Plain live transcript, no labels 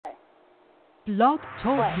Blog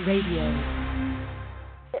Talk Radio.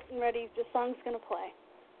 Getting ready. The song's going to play.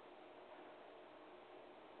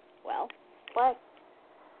 Well, play.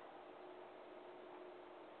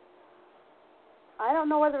 I don't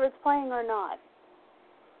know whether it's playing or not.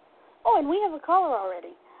 Oh, and we have a caller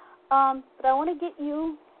already. But I want to get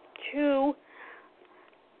you to,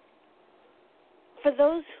 for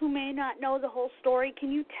those who may not know the whole story,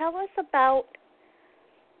 can you tell us about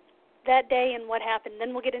that day and what happened?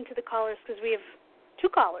 Then we'll get into the callers because we have two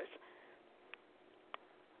callers.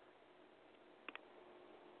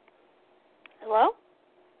 Hello?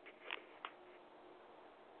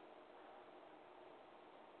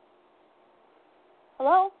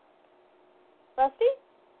 Hello? Rusty?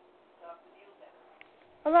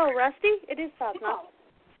 Hello, Rusty? It is Bob now.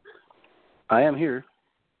 I am here.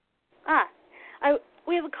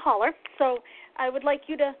 We have a caller, so I would like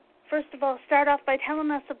you to, first of all, start off by telling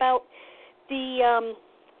us about the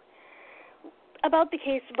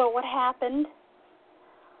case, about what happened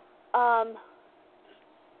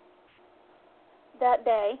that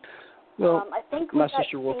day. Well, I think my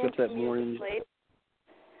sister woke up that morning.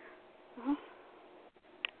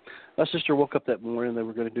 My sister woke up that morning. They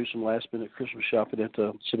were going to do some last-minute Christmas shopping at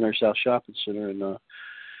the Seminary South Shopping Center, and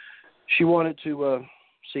she wanted to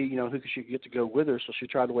see, who she could get to go with her. So she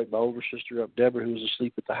tried to wake my older sister up, Deborah, who was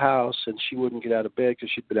asleep at the house, and she wouldn't get out of bed because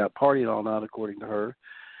she'd been out partying all night, according to her.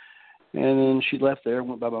 And then she left there and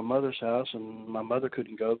went by my mother's house, and my mother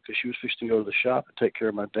couldn't go because she was fixing to go to the shop and take care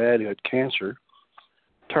of my dad, who had cancer,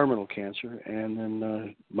 terminal cancer. And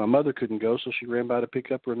then my mother couldn't go, so she ran by to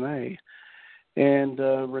pick up Renee. And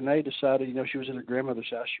Renee decided, she was at her grandmother's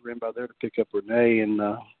house. She ran by there to pick up Renee, and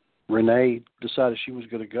Renee decided she was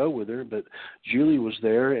going to go with her, but Julie was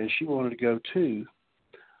there, and she wanted to go too.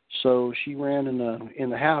 So she ran in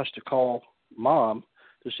the house to call Mom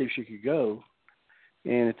to see if she could go.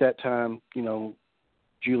 And at that time,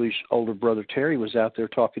 Julie's older brother Terry was out there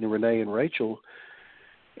talking to Renee and Rachel.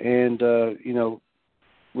 And,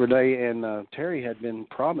 Renee and Terry had been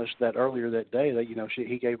promised that earlier that day that,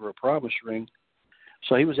 he gave her a promise ring.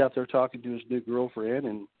 So he was out there talking to his new girlfriend,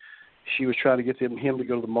 and she was trying to get him to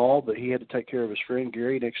go to the mall, but he had to take care of his friend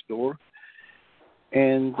Gary next door.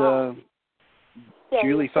 And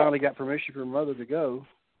Julie finally got permission from her mother to go.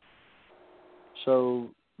 So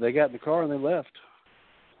they got in the car and they left.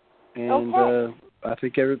 And I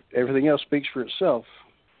think everything else speaks for itself.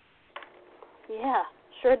 Yeah,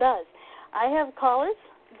 sure does. I have callers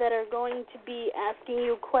that are going to be asking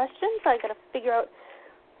you questions. I got to figure out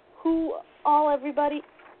who everybody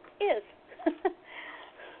is.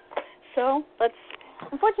 So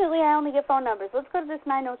unfortunately, I only get phone numbers. Let's go to this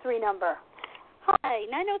 903 number. Hi,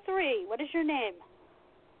 903. What is your name?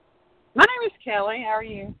 My name is Kelly. How are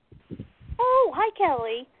you? Oh, hi,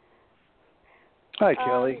 Kelly. Hi,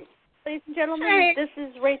 Kelly. Ladies and gentlemen, Hey. This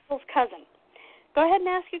is Rachel's cousin. Go ahead and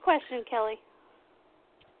ask your question, Kelly.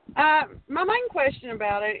 My main question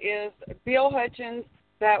about it is Bill Hutchins,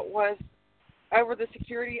 that was over the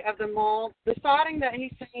security of the mall, deciding that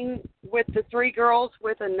he's seen with the three girls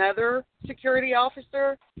with another security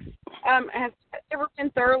officer, has ever been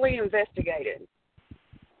thoroughly investigated?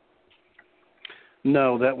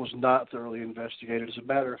 No, that was not thoroughly investigated. As a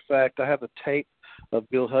matter of fact, I have a tape of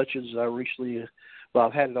Bill Hutchins. I recently,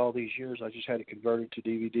 I've had it all these years. I just had it converted to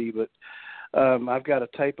DVD, but I've got a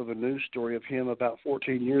tape of a news story of him about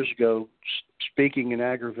 14 years ago speaking in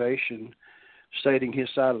aggravation, stating his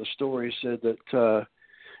side of the story. Said that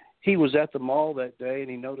he was at the mall that day and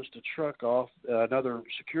he noticed a truck off, another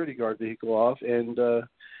security guard vehicle off, and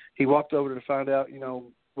he walked over to find out,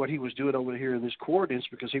 what he was doing over here in this coordinates,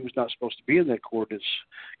 because he was not supposed to be in that coordinates,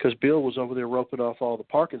 because Bill was over there roping off all the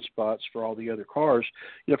parking spots for all the other cars,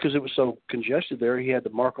 because it was so congested there. He had to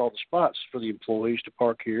mark all the spots for the employees to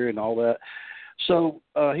park here and all that. So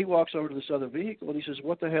he walks over to this other vehicle and he says,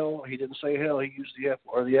 "What the hell?" He didn't say hell. He used the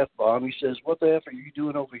F-bomb. He says, "What the F are you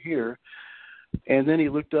doing over here?" And then he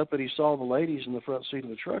looked up and he saw the ladies in the front seat of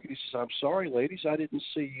the truck, and he says, "I'm sorry, ladies, I didn't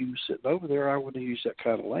see you sitting over there. I wouldn't use that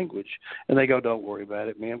kind of language." And they go, "Don't worry about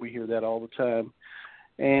it, man. We hear that all the time."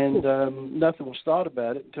 And nothing was thought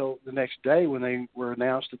about it until the next day when they were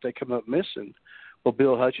announced that they come up missing. Well,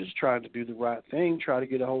 Bill Hutchins, trying to do the right thing, tried to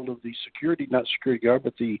get a hold of the not security guard,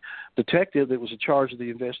 but the detective that was in charge of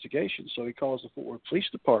the investigation. So he calls the Fort Worth Police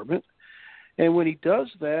Department. And when he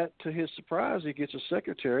does that, to his surprise, he gets a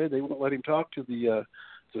secretary. They won't let him talk to the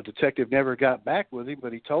detective. Never got back with him,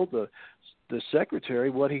 but he told the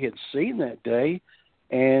secretary what he had seen that day,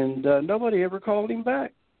 and nobody ever called him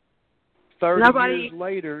back. 30 years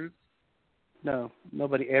later, no,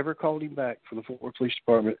 nobody ever called him back from the Fort Worth Police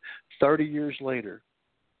Department. 30 years later.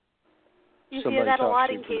 You hear somebody that a talks lot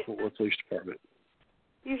to in from the cases. Fort Worth Police Department.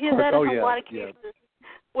 You hear that in a lot of yeah. cases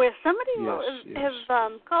where somebody Yes,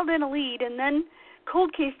 have called in a lead, and then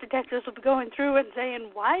cold case detectives will be going through and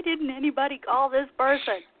saying, why didn't anybody call this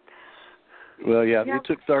person? Well, yeah, it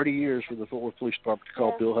took 30 years for the Fort Worth Police Department to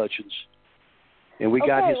call Bill Hutchins. And we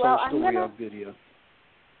got his whole story on video.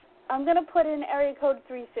 I'm going to put in area code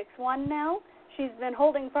 361 now. She's been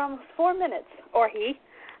holding for almost 4 minutes. Or he.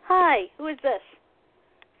 Hi, who is this?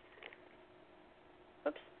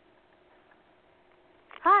 Oops.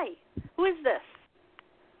 Hi, who is this?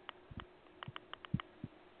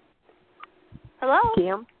 Hello?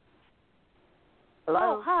 Kim? Hello?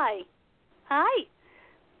 Oh, hi. Hi.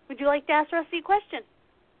 Would you like to ask Rusty a question?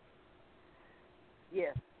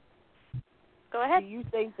 Yes. Go ahead. Do you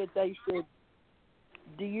think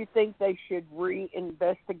they should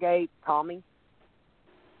reinvestigate Tommy?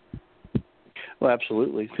 Well,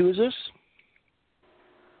 absolutely. Who is this?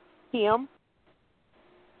 Kim?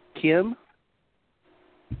 Kim?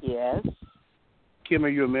 Yes. Kim, are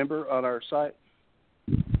you a member on our site?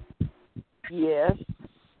 Yes.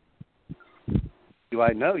 Do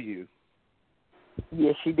I know you?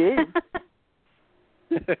 Yes, you do.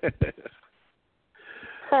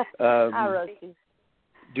 Hi, Rusty.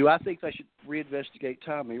 Do I think they should reinvestigate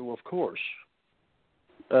Tommy? Well, of course.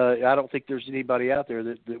 I don't think there's anybody out there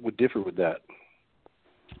that would differ with that.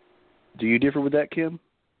 Do you differ with that, Kim?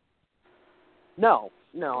 No,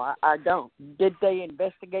 I don't. Did they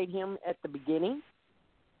investigate him at the beginning?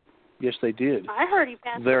 Yes, they did. I heard he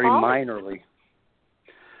passed very poly. minorly.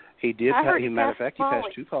 He did. I heard he matter of passed fact, he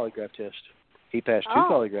passed 2 polygraph tests. He passed 2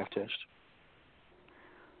 polygraph tests.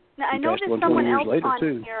 Now, he I know passed there's one someone 20 years else later, on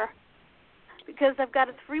too. here because I've got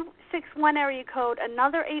a 361 area code,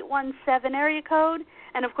 another 817 area code,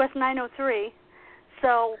 and, of course, 903.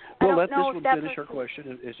 So I don't let know this if one that finish her person...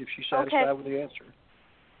 question as if she's satisfied with the answer.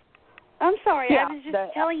 I'm sorry. Yeah, I was just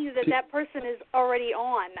telling you that person is already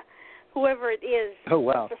on, whoever it is. Oh,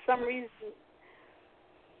 wow. For some reason.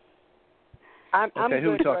 I'm okay, who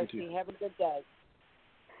are we good, talking Rusty. to? Have a good day.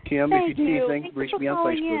 Kim, Thank if you need anything, Thank reach you me on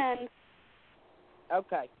calling Facebook. In.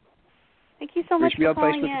 Okay. Thank you so much Reach me for on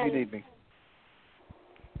calling Facebook in. if you need me.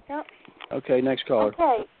 Yep. Okay, next caller.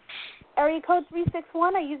 Okay. Area code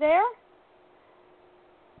 361, are you there?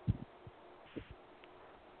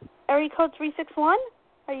 Area code 361,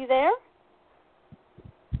 are you there?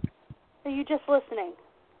 Are you just listening?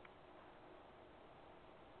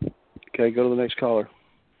 Okay, go to the next caller.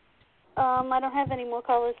 I don't have any more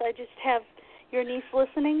callers. I just have your niece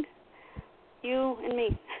listening, you and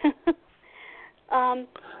me. So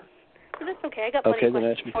that's okay. I got plenty of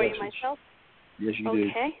questions for you myself. Yes, you do.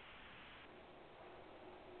 Okay.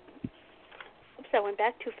 Oops, I went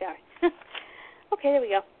back too far. Okay, there we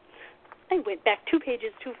go. I went back 2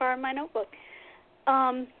 pages too far in my notebook.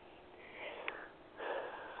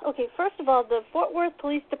 Okay, first of all, the Fort Worth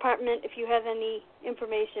Police Department, if you have any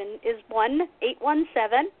information, is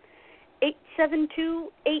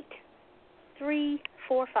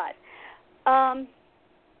 1-817-872-8345.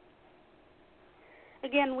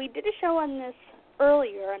 Again, we did a show on this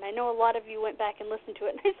earlier, and I know a lot of you went back and listened to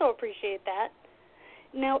it, and I so appreciate that.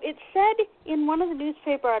 Now, it said in one of the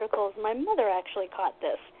newspaper articles, my mother actually caught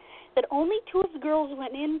this, that only 2 of the girls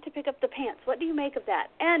went in to pick up the pants. What do you make of that?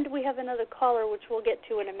 And we have another caller, which we'll get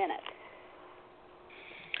to in a minute.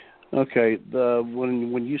 Okay,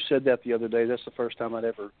 when you said that the other day, that's the first time I'd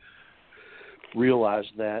ever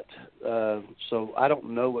realized that. So I don't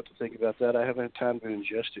know what to think about that. I haven't had time to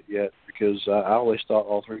ingest it yet because I always thought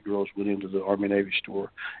all 3 girls went into the Army-Navy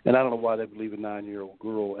store. And I don't know why they would leave a 9-year-old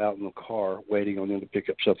girl out in the car waiting on them to pick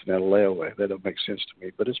up something out of layaway. That don't make sense to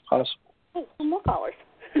me, but it's possible. Oh, some more callers.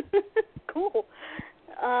 Cool.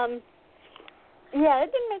 Yeah,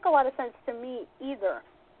 it didn't make a lot of sense to me either.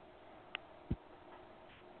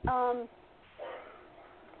 I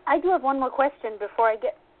do have one more question before I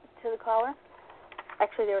get to the caller.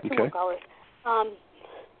 Actually, there are 2 more callers.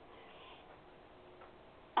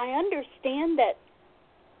 I understand that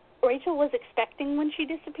Rachel was expecting when she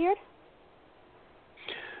disappeared?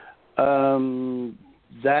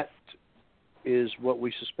 That is what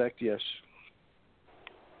we suspect, yes.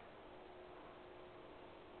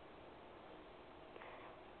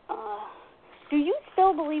 Do you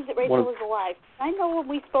still believe that Rachel was alive? I know when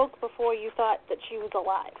we spoke before you thought that she was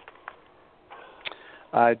alive.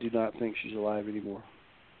 I do not think she's alive anymore.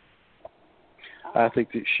 I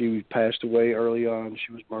think that she passed away early on.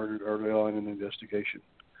 She was murdered early on in the investigation.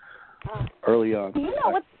 Early on. Do you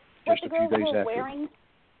know what the girls were wearing?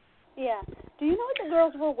 Yeah. Do you know what the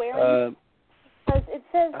girls were wearing? Because it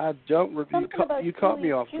says I don't. You caught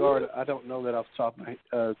me off guard. I don't know that off the top of my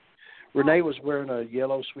head. Renee was wearing a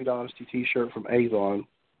yellow Sweet Honesty T-shirt from Avon.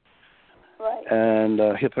 Right.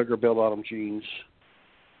 And hip hugger bell-bottom jeans.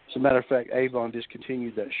 As a matter of fact, Avon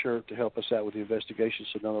discontinued that shirt to help us out with the investigation,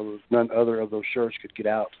 so none other of those shirts could get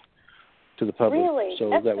out to the public. Really? So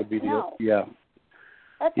That's that would be no. yeah.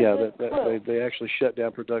 That's They actually shut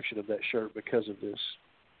down production of that shirt because of this.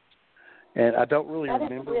 And I don't really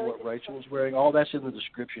remember what Rachel was wearing. All that's in the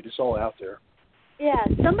description. It's all out there. Yeah,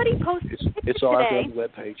 somebody posted a picture it's all today out there on the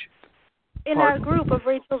webpage. in our group of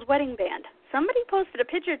Rachel's wedding band. Somebody posted a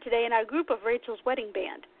picture today in our group of Rachel's wedding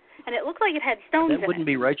band, and it looked like it had stones in it. That wouldn't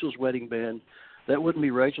be Rachel's wedding band. That wouldn't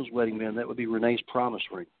be Rachel's wedding band. That would be Renee's promise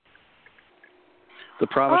ring. The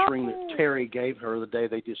promise ring that Terry gave her the day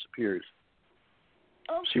they disappeared.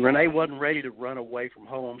 Okay. See, Renee wasn't ready to run away from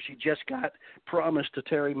home. She just got promised to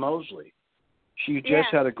Terry Mosley. She just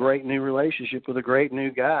had a great new relationship with a great new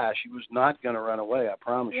guy. She was not going to run away, I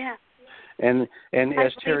promise you. And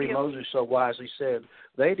as Terry Mosley so wisely said,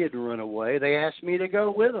 they didn't run away. They asked me to go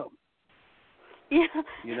with them. Yeah.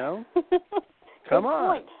 You know? Come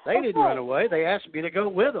on. They didn't run away. They asked me to go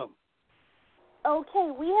with them. Okay,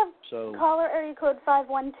 we have caller area code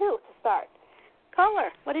 512 to start. Caller,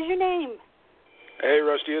 what is your name? Hey,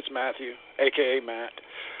 Rusty, it's Matthew, a.k.a. Matt.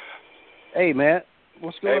 Hey, Matt.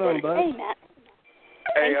 What's going on, bud? Hey, Matt.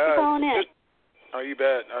 Hey, thanks for calling in. You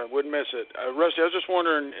bet. I wouldn't miss it. Rusty, I was just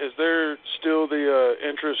wondering, is there still the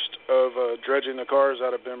interest of dredging the cars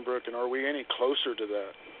out of Benbrook, and are we any closer to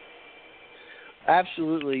that?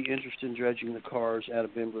 Absolutely interested in dredging the cars out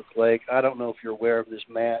of Benbrook Lake. I don't know if you're aware of this,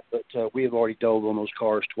 Matt, but we have already dove on those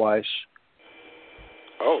cars twice.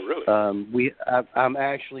 Oh, really? I'm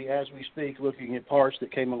actually, as we speak, looking at parts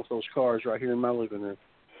that came off those cars right here in my living room.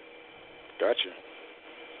 Gotcha.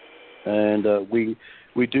 And we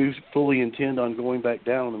do fully intend on going back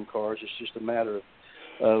down on them cars. It's just a matter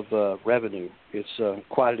of revenue. It's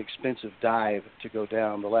quite an expensive dive to go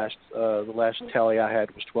down. The last tally I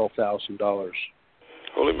had was $12,000.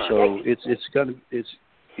 Holy man! So it's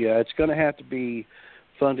gonna have to be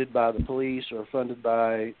funded by the police or funded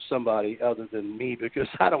by somebody other than me, because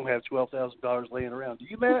I don't have $12,000 laying around. Do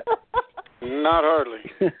you, Matt? Not hardly.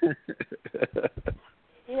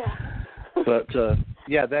 Yeah. But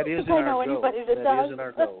that is in our goal. That is in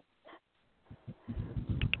our goal.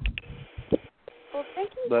 Well, thank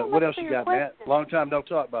you but so much what else for you your got, question. Matt? Long time no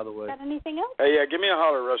talk, by the way. Got anything else? Hey, yeah, give me a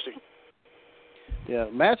holler, Rusty. Yeah,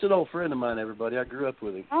 Matt's an old friend of mine, everybody. I grew up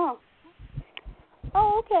with him. Oh,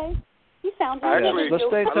 okay. You sound like let's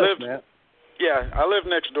stay in touch, Matt. Yeah, I live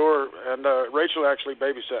next door, and Rachel actually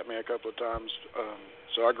babysat me a couple of times,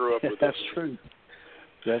 so I grew up with That's true.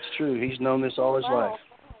 That's true. He's known this all his life.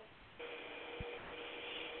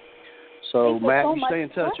 So, Matt, you stay in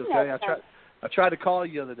touch, okay? I tried to call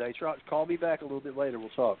you the other day. Call me back a little bit later. We'll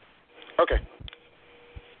talk. Okay.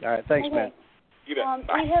 All right. Thanks, Matt. You bet.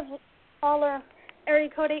 Bye. We have caller area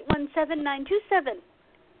code 817927.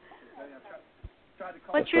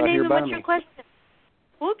 What's your name and what's your question?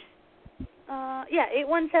 Whoops.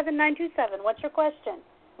 817927. What's your question?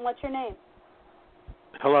 And what's your name?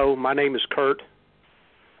 Hello, my name is Kurt.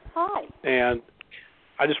 Hi. And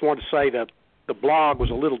I just wanted to say that the blog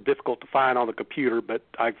was a little difficult to find on the computer, but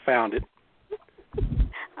I found it.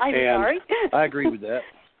 I'm sorry. I agree with that.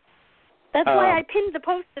 That's why I pinned the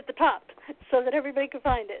post at the top, so that everybody could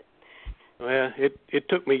find it. Well, it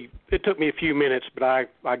took me a few minutes, but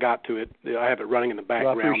I got to it. I have it running in the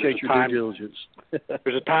background. Well, I appreciate your due diligence.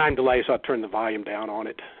 There's a time delay, so I turned the volume down on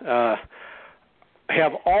it.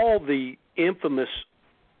 Have all the infamous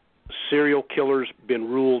serial killers been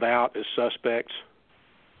ruled out as suspects?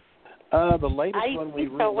 The latest one we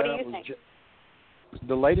ruled out was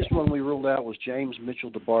the latest one we ruled out was James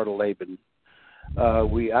Mitchell DeBartolabin.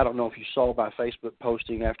 I don't know if you saw my Facebook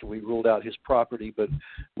posting after we ruled out his property, but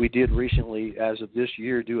we did recently, as of this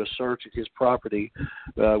year, do a search at his property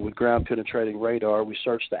with ground penetrating radar. We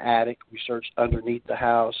searched the attic, we searched underneath the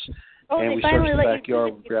house, and we searched the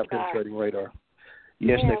backyard with ground penetrating radar.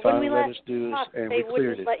 Yes, they finally let us do this, and we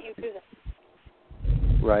cleared it. Let you do that.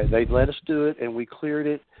 Right, they let us do it, and we cleared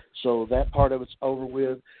it, so that part of it's over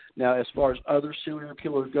with. Now, as far as other serial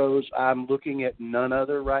killer goes, I'm looking at none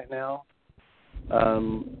other right now.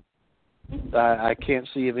 I can't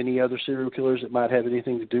see of any other serial killers that might have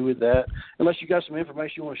anything to do with that, unless you got some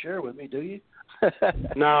information you want to share with me, do you?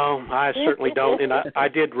 No, I certainly don't. And I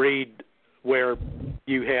did read where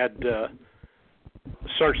you had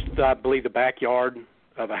searched, I believe, the backyard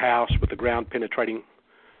of a house with the ground-penetrating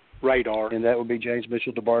radar. And that would be James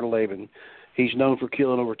Mitchell DeBartolabin. He's known for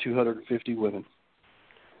killing over 250 women.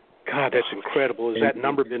 God, that's incredible. Has that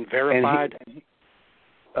number been verified?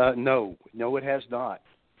 No, it has not.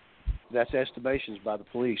 That's estimations by the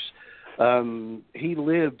police. He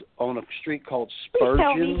lived on a street called Please Spurgeon.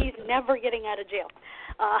 tell me he's never getting out of jail.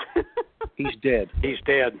 He's dead. He's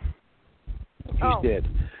dead. He's dead.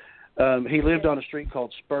 He lived on a street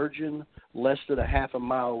called Spurgeon, less than a half a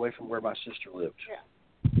mile away from where my sister lived.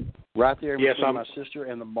 Yeah. Right there Yes, between my sister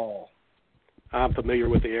and the mall. I'm familiar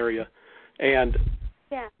with the area. And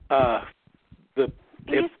yeah. If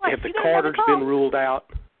the You Carters been ruled out,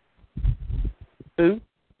 Who?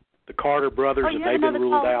 the Carter brothers, you have have they been another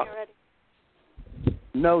ruled call out? already.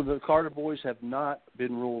 No, the Carter boys have not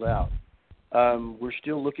been ruled out. We're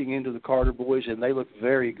still looking into the Carter boys, and they look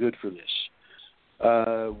very good for this.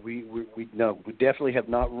 We definitely have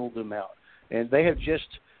not ruled them out, and they have just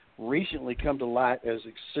recently come to light as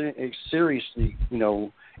seriously,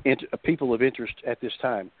 people of interest at this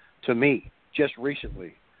time to me, just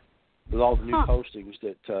recently, with all the new postings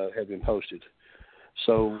that have been posted.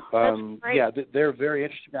 So, they're very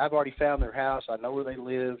interesting. I've already found their house. I know where they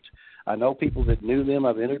lived. I know people that knew them.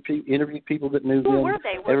 I've interviewed people that knew them. Who were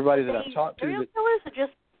they? Everybody that I've talked to. Serial killers or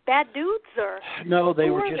just bad dudes? Or no, they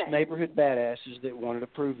were were just they? neighborhood badasses that wanted to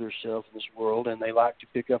prove themselves in this world, and they like to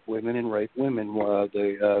pick up women and rape women.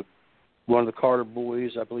 One of the Carter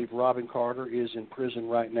boys, I believe Robin Carter, is in prison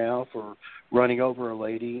right now for running over a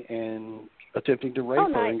lady and attempting to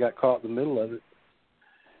rape her and got caught in the middle of it.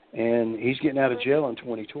 And he's getting out of jail in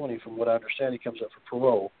 2020. From what I understand, he comes up for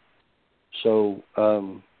parole. So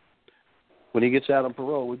when he gets out on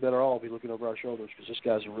parole, we better all be looking over our shoulders because this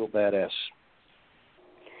guy's a real badass.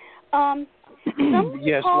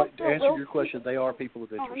 Yes, to answer your question, they are people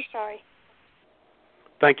of interest. Oh, I'm sorry.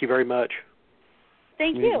 Thank you very much.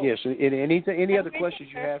 Thank you. Yes, and any other questions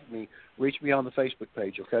you have for me, reach me on the Facebook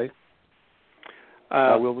page, okay?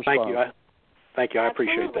 I will respond. Thank you. Thank you. I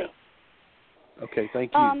appreciate that. Okay,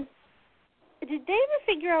 thank you. Did they ever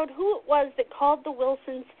figure out who it was that called the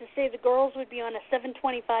Wilsons to say the girls would be on a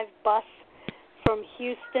 725 bus from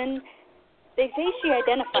Houston? They say she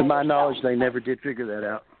identified To my herself. knowledge, they never did figure that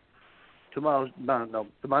out. To my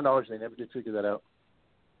knowledge, they never did figure that out.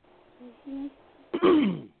 Mm-hmm.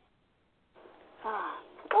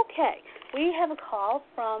 Okay. We have a call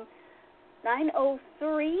from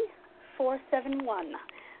 903-471.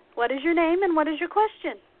 What is your name and what is your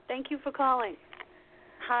question? Thank you for calling.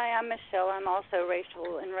 Hi, I'm Michelle. I'm also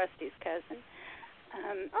Rachel and Rusty's cousin.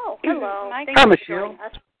 Hello. Hi, Michelle.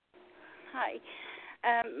 Hi.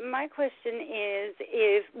 My question is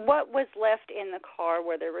what was left in the car?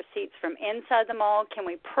 Were there receipts from inside the mall? Can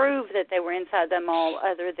we prove that they were inside the mall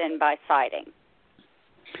other than by sighting?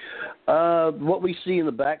 What we see in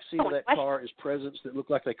the back seat of that car is presents that look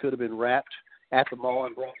like they could have been wrapped at the mall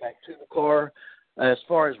and brought back to the car. As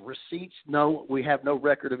far as receipts, no, we have no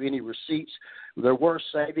record of any receipts. There were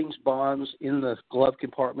savings bonds in the glove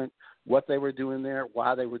compartment. What they were doing there,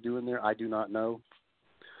 why they were doing there, I do not know.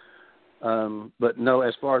 But no,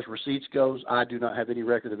 as far as receipts goes, I do not have any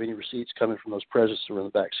record of any receipts coming from those presents that were in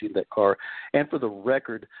the back seat of that car. And for the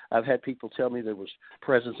record, I've had people tell me there was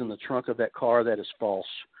presents in the trunk of that car. That is false.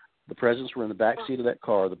 The presents were in the back seat of that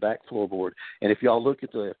car, the back floorboard. And if y'all look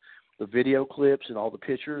at the video clips and all the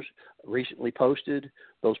pictures recently posted,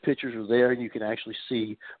 those pictures are there, and you can actually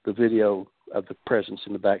see the video of the presents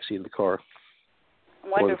in the back seat of the car.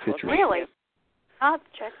 Wonderful. Really? I'll have to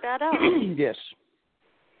check that out. Yes.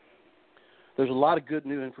 There's a lot of good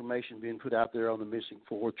new information being put out there on the Missing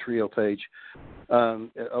 4 Trio page. A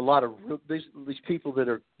lot of these people that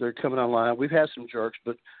are coming online. We've had some jerks,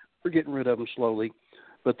 but we're getting rid of them slowly.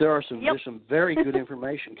 But there's some very good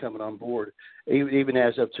information coming on board. Even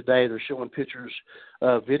as of today, they're showing pictures,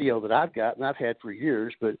 video that I've got and I've had for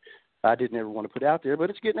years, but I didn't ever want to put out there.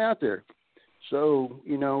 But it's getting out there. So,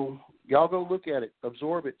 y'all go look at it,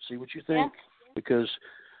 absorb it, see what you think, because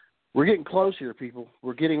we're getting close here, people.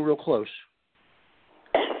 We're getting real close.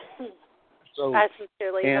 So, I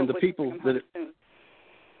sincerely and hope the people that soon.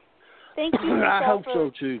 Thank you, Michelle, I hope for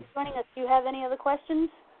so too. joining us. Do you have any other questions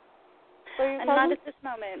for your cousin? Not at this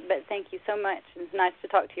moment, but thank you so much. It's nice to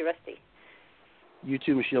talk to you, Rusty. You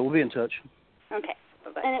too, Michelle. We'll be in touch. Okay.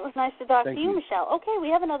 Bye-bye. And it was nice to talk Thank to you, you, Michelle. Okay, we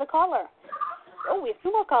have another caller. Oh, we have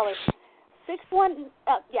two more callers.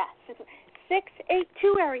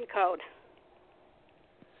 682 area code.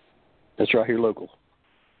 That's right here local.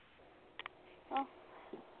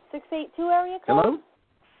 682 area code? Hello?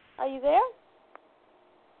 Are you there?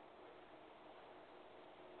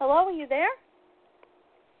 Hello, are you there?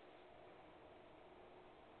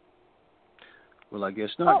 Well, I guess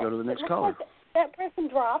not. Go to the next caller. That person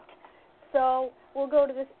dropped, so we'll go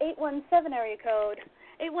to this 817 area code.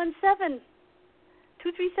 817-237,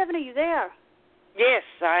 are you there? Yes,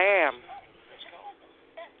 I am.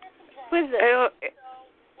 Who is it?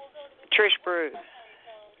 Trish Brew.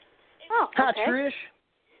 Oh, okay. Hi, Trish.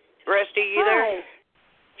 Rusty, you Hi.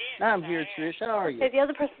 there? I'm here, Trish. How are you? Okay, the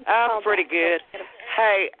other person. I'm pretty good.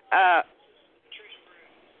 Hey, I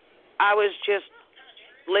was just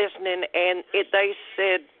listening, and they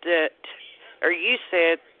said that, or you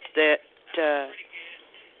said that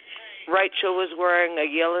Rachel was wearing a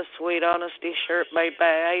yellow Sweet Honesty shirt made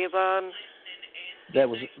by Avon. That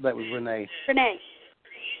was Renee. Renee.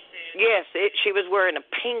 Yes, she was wearing a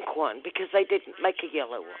pink one because they didn't make a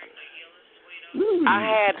yellow one. Ooh,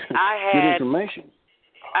 I good had information.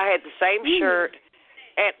 I had the same shirt,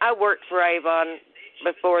 and I worked for Avon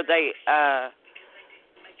before they.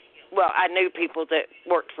 Well, I knew people that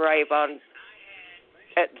worked for Avon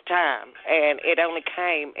at the time, and it only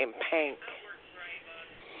came in pink.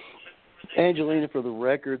 Angelina, for the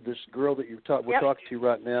record, this girl that we're talking to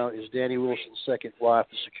right now is Danny Wilson's second wife,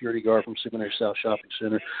 the security guard from Seminary South Shopping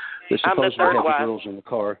Center. They supposedly third have wife. the girls in the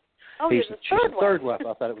car. Oh, She's the the third wife.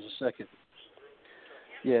 I thought it was the second.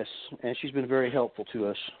 Yes, and she's been very helpful to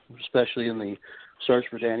us, especially in the search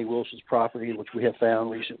for Danny Wilson's property, which we have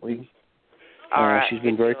found recently. All right. She's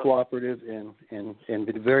been very cooperative and been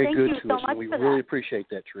very Thank good you to so us, much and we for really that. appreciate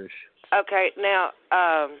that, Trish. Okay, now,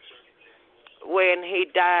 when he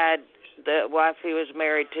died, the wife he was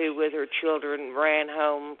married to with her children ran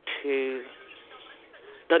home to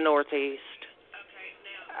the Northeast.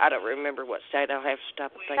 I don't remember what state. I'll have to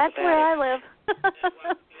stop and think That's about where it. I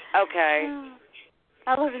live. Okay.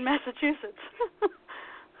 I live in Massachusetts.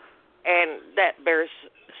 And that bears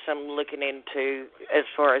some looking into as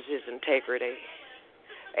far as his integrity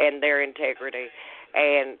and their integrity.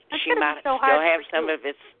 And That's she gonna might be so still hard have for some you. of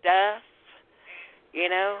his stuff, you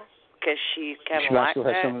know, because she kind She of might like still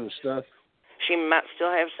that. have some of the stuff. She might still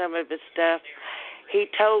have some of his stuff. He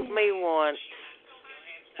told me once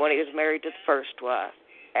when he was married to the first wife,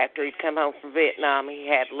 after he'd come home from Vietnam, he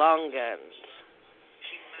had long guns.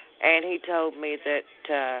 And he told me that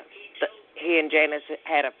he and Janice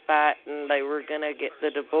had a fight and they were going to get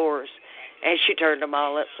the divorce. And she turned them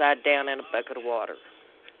all upside down in a bucket of water.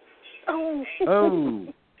 Oh. Oh.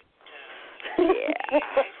 Yeah.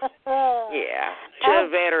 Yeah. To a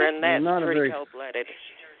veteran, that's pretty cold-blooded.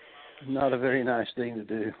 Not a very nice thing to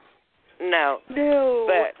do. No. No.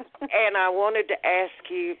 And I wanted to ask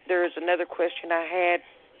you, there was another question I had,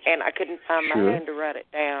 and I couldn't find my hand to write it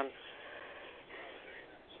down.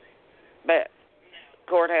 But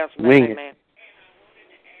courthouse Monday, man.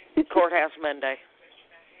 Courthouse Monday.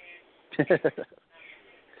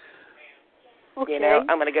 Okay. You know,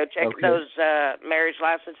 I'm going to go check those marriage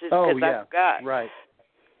licenses because I forgot. Right.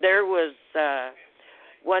 There was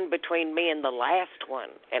one between me and the last one,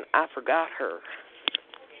 and I forgot her.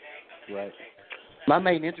 Right. My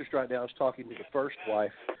main interest right now is talking to the first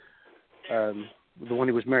wife, the one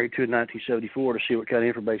he was married to in 1974, to see what kind of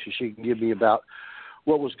information she can give me about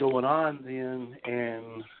what was going on then.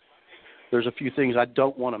 And there's a few things I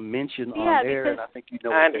don't want to mention on air, and I think you know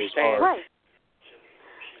what those are. Right.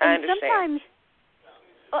 I and understand. Sometimes,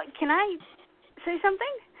 can I say something?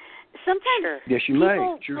 Sometimes Yes, you may.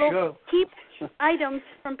 people It's your will show. keep items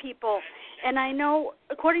from people. And I know,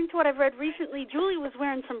 according to what I've read recently, Julie was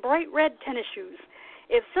wearing some bright red tennis shoes.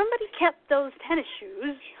 If somebody kept those tennis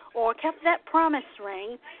shoes or kept that promise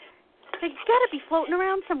ring, they've got to be floating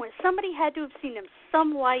around somewhere. Somebody had to have seen them.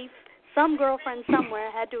 Some wife, some girlfriend somewhere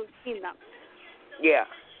had to have seen them. Yeah.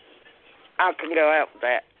 I can go out with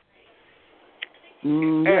that. Yes,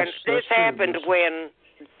 and this true, happened Melissa. when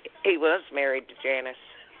he was married to Janice.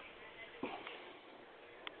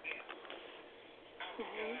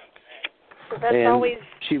 So that's and always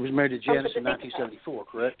she was married to Janice in something to think 1974,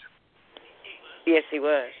 correct? Yes, he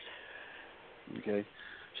was. Okay.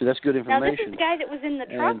 So that's good Now, information. this is the guy that was in the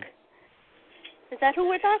truck? And Is that who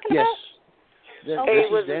we're talking yes. about? He This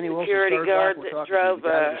is was Danny a Wilson's security third guard wife we're that talking to, drove the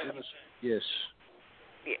guy that was in this- Yes.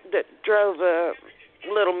 that drove a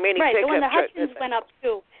little mini Right, the pickup one the truck. Hutchins went up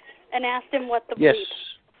to and asked him what the Yes. bleep.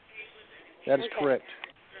 That is Okay. correct.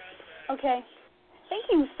 Okay.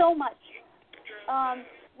 Thank you so much.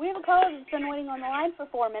 We have a caller that's been waiting on the line for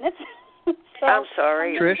 4 minutes. So I'm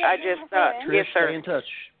sorry. Trish? I just thought. Trish, Yes, sir. stay in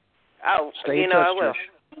touch. Oh, Stay in I touch, will. Trish.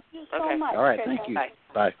 Thank you so Okay. much. All right, Trish. thank you. Bye.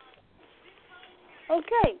 Bye.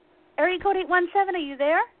 Okay. Area code 817, are you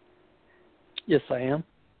there? Yes, I am.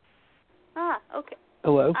 Okay.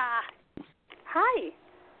 Hello. Hi.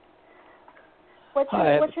 What's Hi, I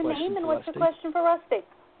have your a question name and for what's your Rusty. question for Rusty?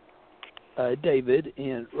 David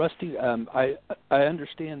and Rusty, I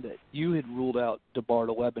understand that you had ruled out DeBart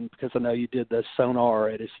 11 because I know you did the sonar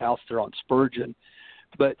at his house there on Spurgeon.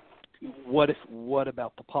 But what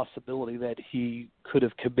about the possibility that he could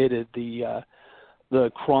have committed the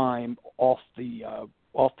crime off the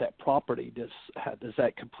off that property, does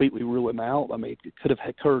that completely rule him out? I mean, it could have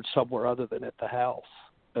occurred somewhere other than at the house.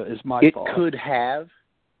 Is my thought.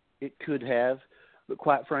 It could have, but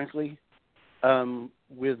quite frankly,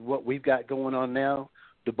 with what we've got going on now,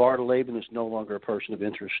 DeBarda Laban is no longer a person of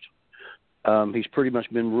interest. He's pretty much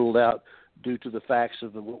been ruled out due to the facts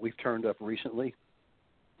of what we've turned up recently.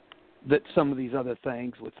 That some of these other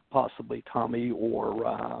things with possibly Tommy or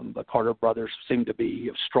the Carter brothers seem to be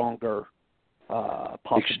of stronger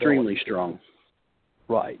possibility. Extremely strong.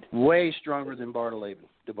 Right. Way stronger than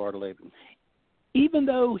DeBarda Laban. Even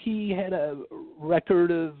though he had a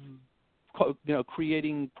record of,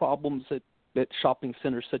 creating problems at shopping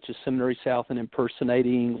centers such as Seminary South and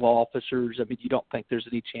impersonating law officers, I mean, you don't think there's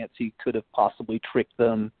any chance he could have possibly tricked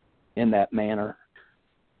them in that manner?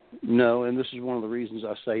 No, and this is one of the reasons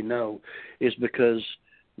I say no, is because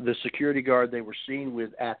the security guard they were seen with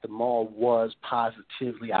at the mall was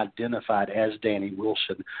positively identified as Danny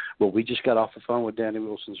Wilson. Well, we just got off the phone with Danny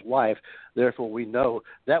Wilson's wife, therefore we know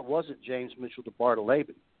that wasn't James Mitchell DeBarda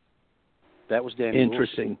Laban. That was Danny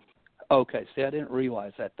Interesting. Wilson. Okay, see, I didn't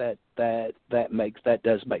realize that does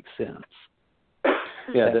make sense.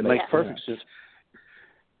 Yeah, that makes perfect sense.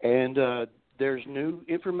 And there's new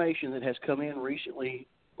information that has come in recently,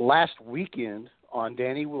 last weekend, on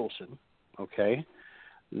Danny Wilson, okay,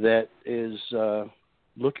 that is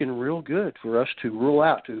looking real good for us to rule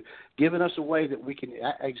out, to giving us a way that we can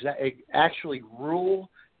actually rule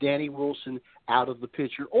Danny Wilson out of the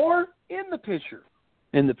picture or in the picture.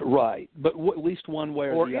 Right, but at least one way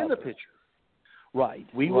or the other. Or in the picture. Right.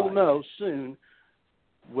 We will know soon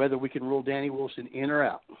whether we can rule Danny Wilson in or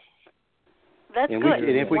out. That's good.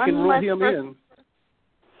 And if we can rule him in,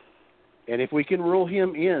 and if we can rule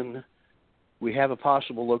him in, we have a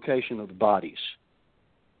possible location of the bodies.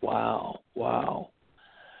 Wow. Well,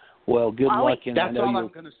 good luck. And that's all I'm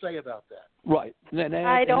going to say about that. Right.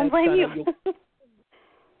 I don't blame you.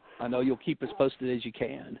 I know you'll keep as posted as you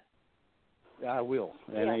can. I will,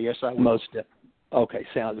 and yes, I will. Most definitely. Okay,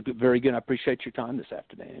 sounds good. Very good. I appreciate your time this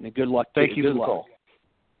afternoon, and good luck. Thank you for the call.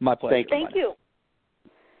 My pleasure. Thank you.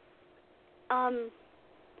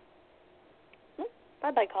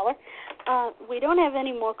 Bye-bye, caller. We don't have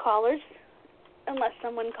any more callers unless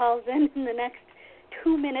someone calls in the next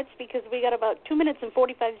 2 minutes, because we got about 2 minutes and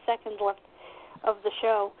 45 seconds left of the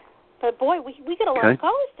show. But, boy, we got a lot of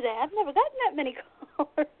callers today. I've never gotten that many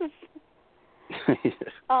callers.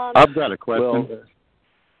 I've got a question. Who's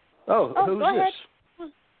go ahead. this?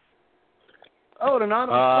 Oh, an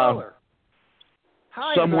anonymous caller.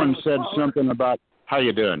 Hi, someone said caller. something about, how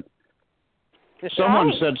you doing?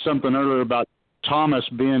 Someone said something earlier about Thomas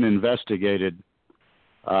being investigated.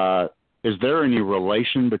 Is there any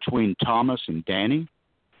relation between Thomas and Danny?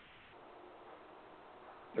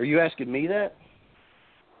 Are you asking me that?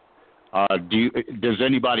 Does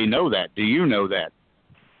anybody know that? Do you know that?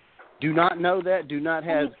 Do not know that. Do not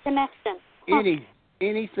have connection.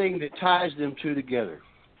 anything that ties them two together.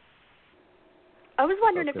 I was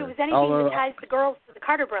wondering if it was anything that ties the girls to the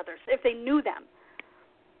Carter brothers, if they knew them.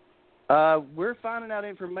 We're finding out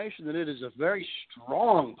information that it is a very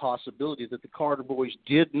strong possibility that the Carter boys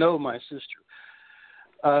did know my sister.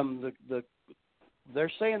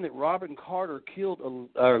 They're saying that Robin Carter killed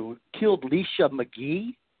Leisha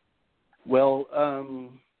McGee. Well,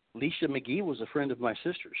 Leisha McGee was a friend of my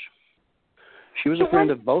sister's. She was a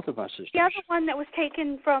friend of both of my sisters. The other one that was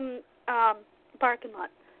taken from parking lot.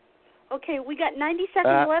 Okay, we got 90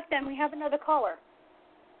 seconds left, and we have another caller.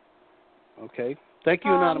 Okay. Thank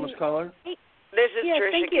you, anonymous caller. This is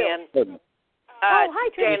Trish again. Hi,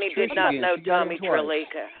 Trish. Danny did not know Tommy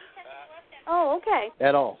Trelika. Oh, okay.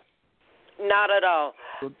 At all? Not at all.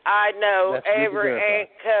 I know every aunt,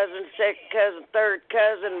 cousin, second cousin, third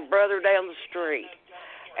cousin, brother down the street.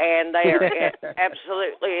 And they are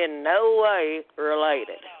absolutely in no way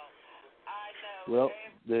related. Well,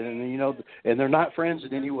 then, and they're not friends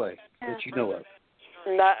in any way that you know of.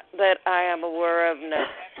 Not that I am aware of, no.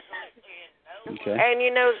 Okay.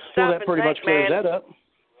 And that pretty much clears that up.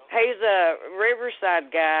 He's a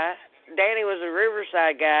Riverside guy. Danny was a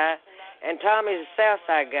Riverside guy, and Tommy's a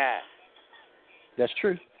Southside guy. That's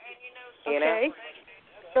true. Okay.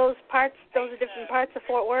 Those are different parts of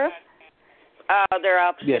Fort Worth? They're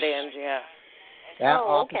opposite ends, yeah.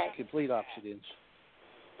 Okay. Complete opposite ends.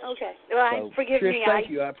 Okay. Well, forgive me. Thank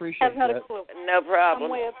you. I appreciate have not that. a clue. No problem.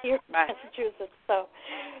 I'm way up here in Massachusetts, so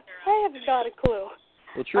I have not a clue.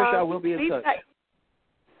 Well, Trish, I will be in touch.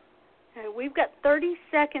 We've got 30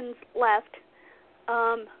 seconds left.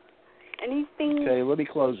 Anything? Okay, let me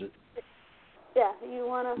close it. Yeah, you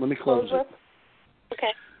want to Let me close it.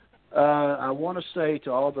 Okay. I want to say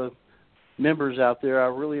to all the members out there. I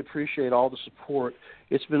really appreciate all the support.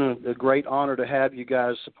 It's been a great honor to have you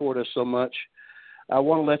guys support us so much. I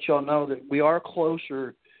want to let y'all know that we are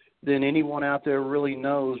closer than anyone out there really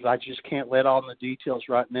knows. I just can't let on the details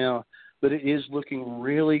right now, but it is looking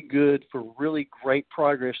really good for really great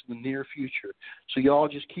progress in the near future. So y'all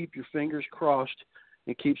just keep your fingers crossed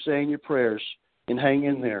and keep saying your prayers and hang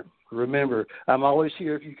in there. Remember, I'm always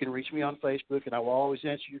here if you can reach me on Facebook, and I will always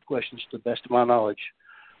answer your questions to the best of my knowledge.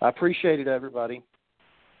 I appreciate it, everybody.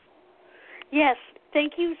 Yes,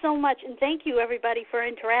 thank you so much, and thank you, everybody, for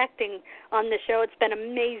interacting on the show. It's been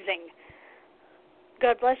amazing.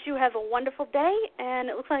 God bless you. Have a wonderful day, and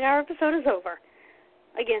it looks like our episode is over.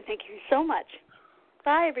 Again, thank you so much.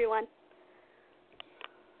 Bye, everyone.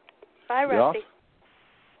 Bye, Rusty. Off?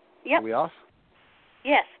 Yep. Are we off?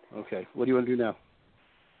 Yes. Okay. What do you want to do now?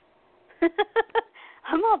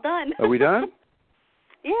 I'm all done. Are we done?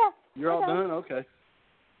 Yeah. You're all done? Okay.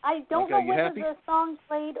 I don't know whether happy? the song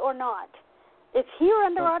played or not. It's here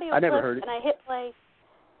under audio I never clips, heard it. and I hit play,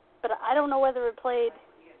 but I don't know whether it played.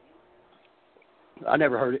 I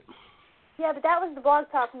never heard it. Yeah, but that was the Blog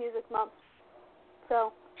Talk Music month.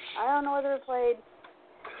 So I don't know whether it played.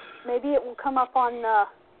 Maybe it will come up on the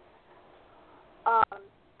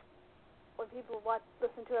when people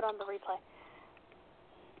listen to it on the replay.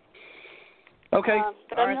 Okay.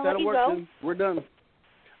 All right, that'll work then. We're done.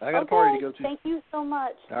 I got a party to go to. Thank you so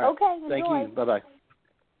much. All right. Okay, enjoy. Thank you. Bye-bye.